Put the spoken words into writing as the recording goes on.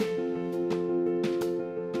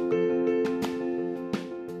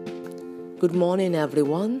Good morning,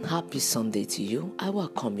 everyone. Happy Sunday to you. I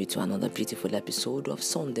welcome you to another beautiful episode of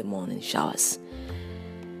Sunday Morning Showers.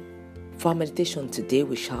 For our meditation today,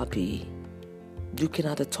 we shall be looking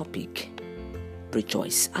at the topic,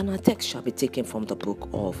 rejoice. And our text shall be taken from the book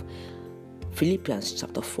of Philippians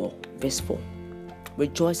chapter 4, verse 4.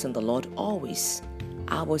 Rejoice in the Lord always.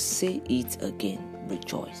 I will say it again,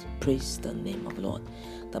 rejoice. Praise the name of the Lord.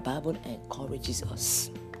 The Bible encourages us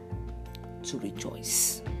to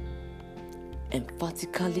rejoice.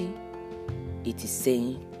 Emphatically, it is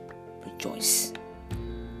saying rejoice.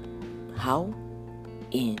 How?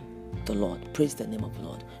 In the Lord. Praise the name of the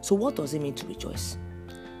Lord. So what does it mean to rejoice?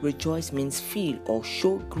 Rejoice means feel or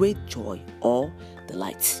show great joy or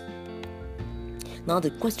delight. Now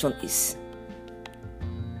the question is,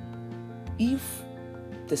 if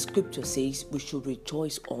the scripture says we should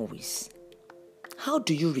rejoice always, how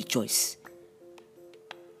do you rejoice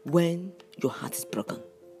when your heart is broken?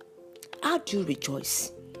 How do you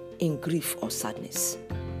rejoice in grief or sadness?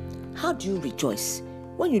 How do you rejoice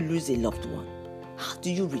when you lose a loved one? How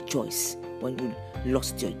do you rejoice when you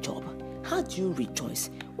lost your job? How do you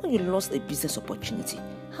rejoice when you lost a business opportunity?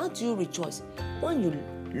 How do you rejoice when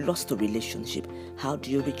you lost a relationship? How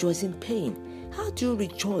do you rejoice in pain? How do you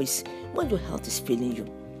rejoice when your health is failing you?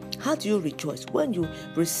 How do you rejoice when you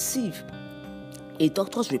receive a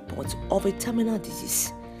doctor's report of a terminal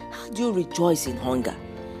disease? How do you rejoice in hunger?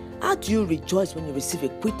 How do you rejoice when you receive a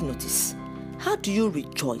quit notice? How do you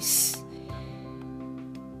rejoice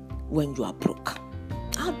when you are broke?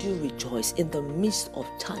 How do you rejoice in the midst of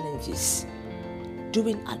challenges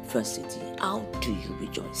during adversity? How do you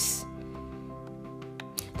rejoice?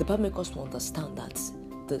 The Bible makes us to understand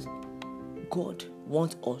that God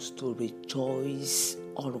wants us to rejoice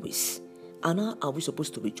always. And how are we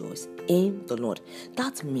supposed to rejoice? In the Lord.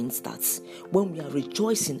 That means that when we are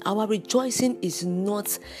rejoicing, our rejoicing is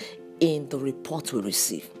not in the report we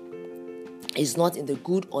receive. It's not in the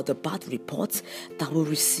good or the bad reports that we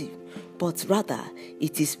receive, but rather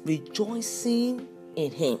it is rejoicing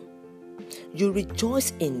in Him. You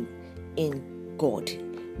rejoice in God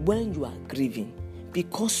when you are grieving,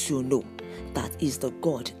 because you know that is the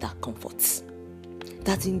God that comforts.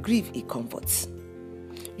 That in grief He comforts.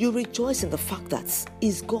 You rejoice in the fact that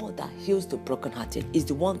it's God that heals the brokenhearted, is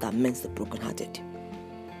the one that mends the brokenhearted.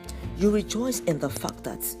 You rejoice in the fact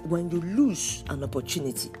that when you lose an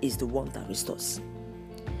opportunity, is the one that restores.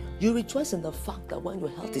 You rejoice in the fact that when your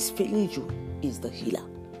health is failing you, is the healer,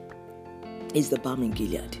 is the balm in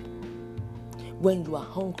Gilead. When you are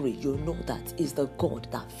hungry, you know that is the God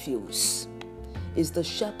that fills, is the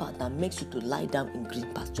shepherd that makes you to lie down in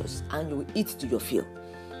green pastures, and you will eat to your fill.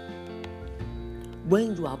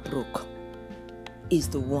 When you are broke, is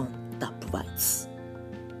the one that provides.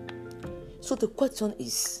 So the question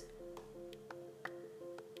is,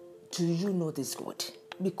 do you know this God?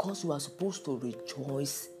 Because you are supposed to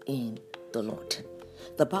rejoice in the Lord.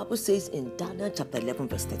 The Bible says in Daniel chapter 11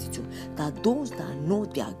 verse 32 that those that know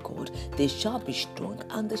their God, they shall be strong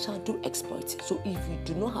and they shall do exploits. So if you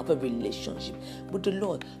do not have a relationship with the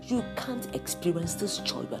Lord, you can't experience this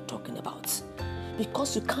joy we are talking about.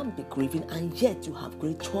 Because you can't be grieving and yet you have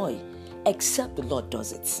great joy, except the Lord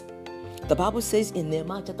does it. The Bible says in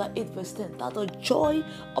Nehemiah chapter 8 verse 10 that the joy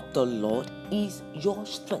of the Lord is your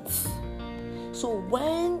strength. So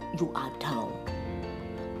when you are down,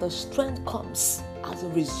 the strength comes as a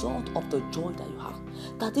result of the joy that you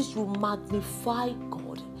have. That is, you magnify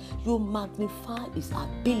God. You magnify His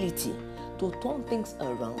ability to turn things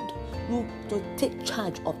around, you to take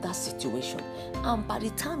charge of that situation. And by the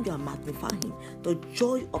time you are magnifying Him, the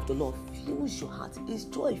joy of the Lord fills your heart. His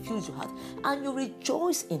joy fills your heart, and you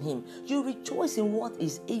rejoice in Him. You rejoice in what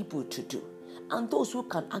He's able to do. And those who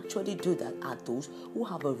can actually do that are those who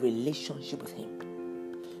have a relationship with Him.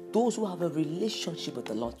 Those who have a relationship with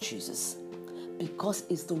the Lord Jesus, because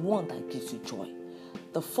it's the one that gives you joy.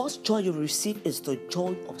 The first joy you receive is the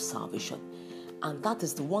joy of salvation. And that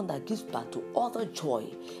is the one that gives birth to other joy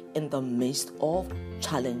in the midst of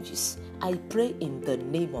challenges. I pray in the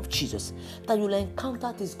name of Jesus that you'll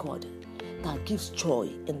encounter this God that gives joy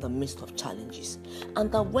in the midst of challenges.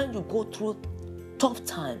 And that when you go through tough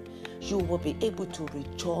time, you will be able to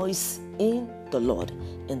rejoice in the Lord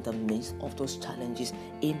in the midst of those challenges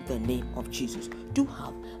in the name of Jesus. Do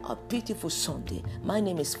have a beautiful Sunday. My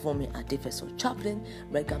name is Funmi Adefeso, Chaplain,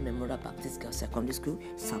 Mega Memorial Baptist Girls Secondary School,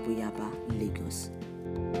 Sabuyaba, Lagos.